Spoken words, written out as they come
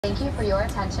Thank you for your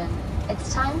attention.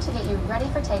 It's time to get you ready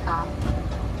for takeoff.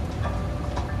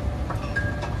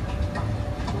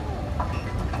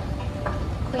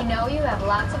 We know you have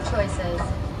lots of choices,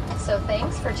 so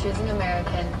thanks for choosing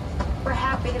American. We're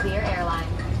happy to be your airline.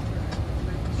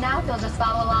 Now, if you'll just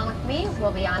follow along with me,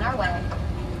 we'll be on our way.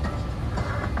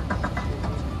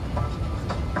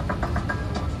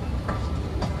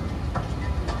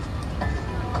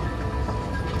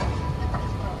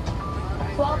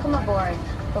 Welcome aboard.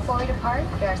 Before we depart,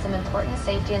 there are some important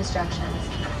safety instructions.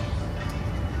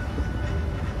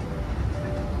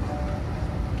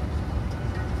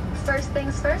 First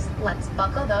things first, let's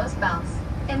buckle those belts.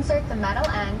 Insert the metal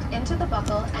end into the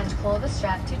buckle and pull the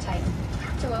strap to tighten.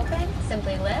 To open,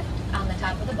 simply lift on the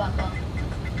top of the buckle.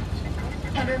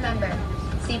 And remember,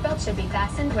 seatbelt should be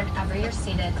fastened whenever you're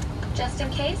seated, just in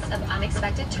case of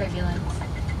unexpected turbulence.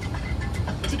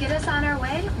 To get us on our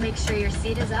way, make sure your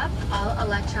seat is up, all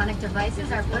electronic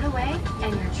devices are put away,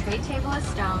 and your tray table is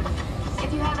stowed.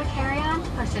 If you have a carry-on,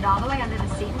 push it all the way under the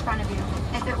seat in front of you.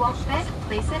 If it won't fit,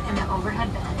 place it in the overhead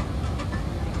bin.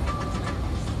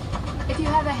 If you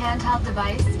have a handheld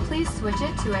device, please switch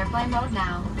it to airplane mode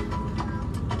now.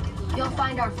 You'll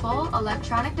find our full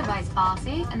electronic device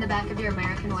policy in the back of your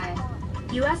American Way.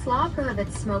 U.S. law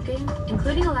prohibits smoking,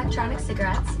 including electronic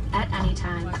cigarettes, at any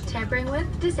time. Tampering with,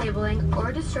 disabling,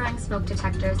 or destroying smoke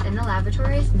detectors in the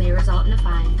lavatories may result in a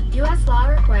fine. U.S. law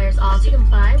requires all to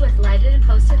comply with lighted and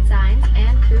posted signs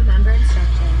and crew member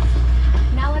instructions.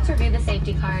 Now let's review the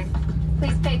safety card.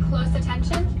 Please pay close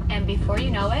attention, and before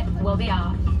you know it, we'll be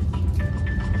off.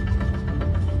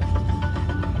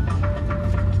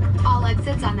 All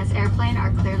exits on this airplane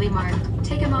are clearly marked.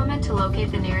 Take a moment to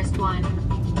locate the nearest one.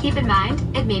 Keep in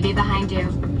mind, it may be behind you.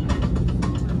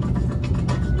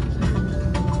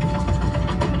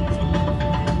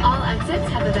 All exits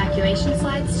have evacuation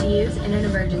slides to use in an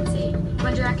emergency.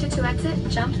 When directed to exit,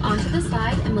 jump onto the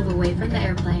slide and move away from the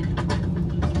airplane.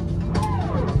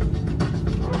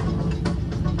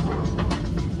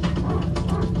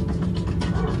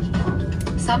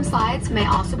 Some slides may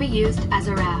also be used as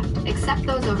a raft, except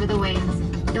those over the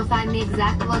wings. You'll find the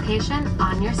exact location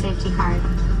on your safety card.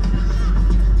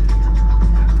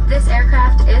 This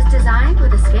aircraft is designed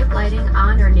with escape lighting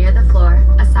on or near the floor.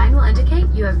 A sign will indicate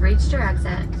you have reached your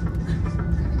exit.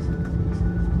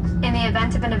 In the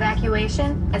event of an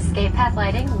evacuation, escape path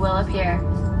lighting will appear.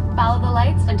 Follow the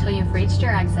lights until you've reached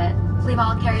your exit. Leave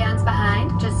all carry-ons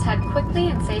behind, just head quickly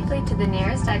and safely to the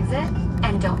nearest exit,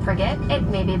 and don't forget, it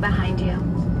may be behind you.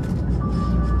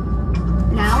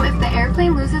 Now, if the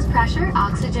airplane loses pressure,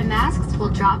 oxygen masks will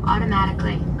drop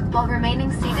automatically. While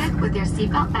remaining seated with your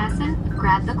seatbelt fastened,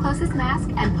 grab the closest mask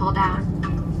and pull down.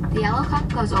 The yellow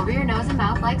cup goes over your nose and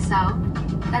mouth like so,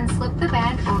 then slip the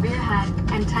band over your head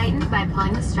and tighten by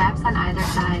pulling the straps on either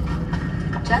side.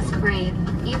 Just breathe.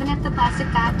 Even if the plastic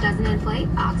cap doesn't inflate,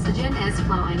 oxygen is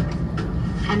flowing.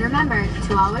 And remember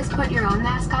to always put your own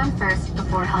mask on first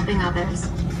before helping others.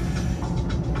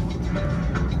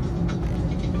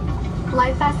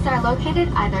 Life vests are located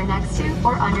either next to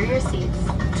or under your seats.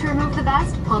 To remove the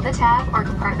vest, pull the tab or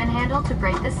compartment handle to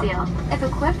break the seal. If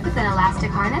equipped with an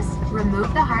elastic harness,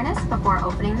 remove the harness before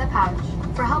opening the pouch.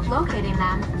 For help locating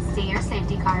them, see your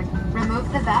safety card.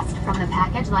 Remove the vest from the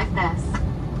package like this.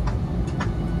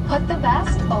 Put the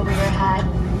vest over your head.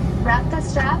 Wrap the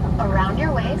strap around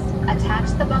your waist,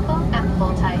 attach the buckle, and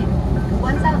pull tight.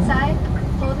 Once outside,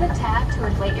 pull the tab to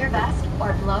inflate your vest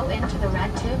or blow into the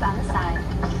red tube on the side.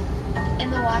 In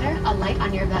the water, a light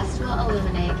on your vest will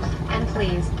illuminate. And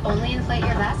please, only inflate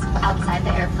your vest outside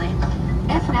the airplane.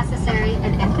 If necessary,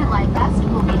 an infant life vest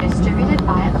will be distributed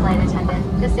by a flight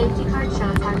attendant. The safety card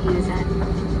shows how to use it.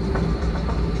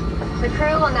 The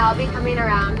crew will now be coming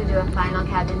around to do a final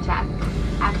cabin check.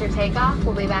 After takeoff,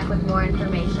 we'll be back with more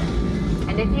information.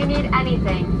 And if you need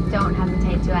anything, don't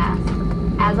hesitate to ask.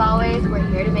 As always, we're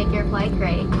here to make your flight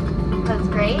great. Because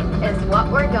great is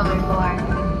what we're going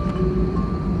for.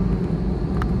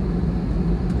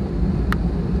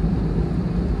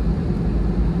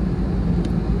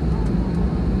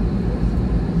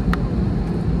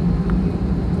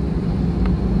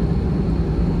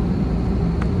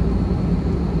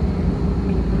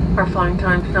 Our flying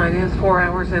time tonight is 4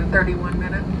 hours and 31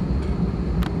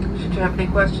 minutes. Should you have any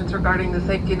questions regarding the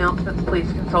safety announcements,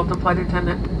 please consult a flight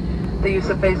attendant. The use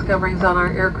of face coverings on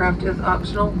our aircraft is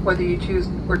optional. Whether you choose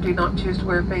or do not choose to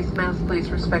wear a face mask,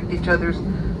 please respect each other's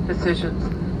decisions.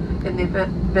 In the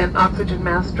event oxygen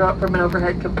masks drop from an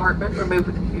overhead compartment,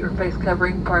 remove your face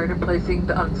covering prior to placing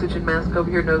the oxygen mask over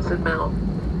your nose and mouth.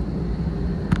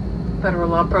 Federal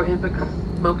law prohibits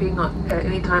smoking at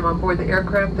any time on board the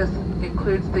aircraft. This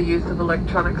includes the use of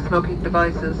electronic smoking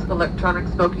devices. Electronic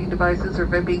smoking devices or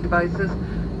vaping devices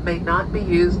may not be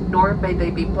used, nor may they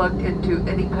be plugged into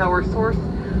any power source,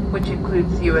 which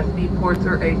includes USB ports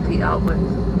or AC outlets.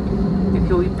 If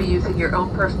you will be using your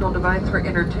own personal device for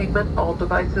entertainment, all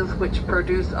devices which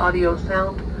produce audio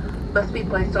sound must be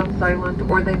placed on silent,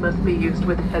 or they must be used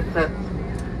with headsets.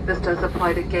 This does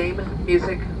apply to game,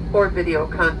 music, or video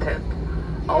content.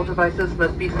 All devices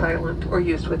must be silent or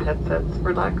used with headsets.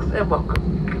 Relax and welcome.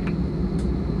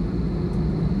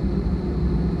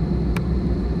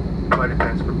 Flight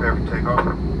attendants prepare for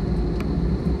takeoff.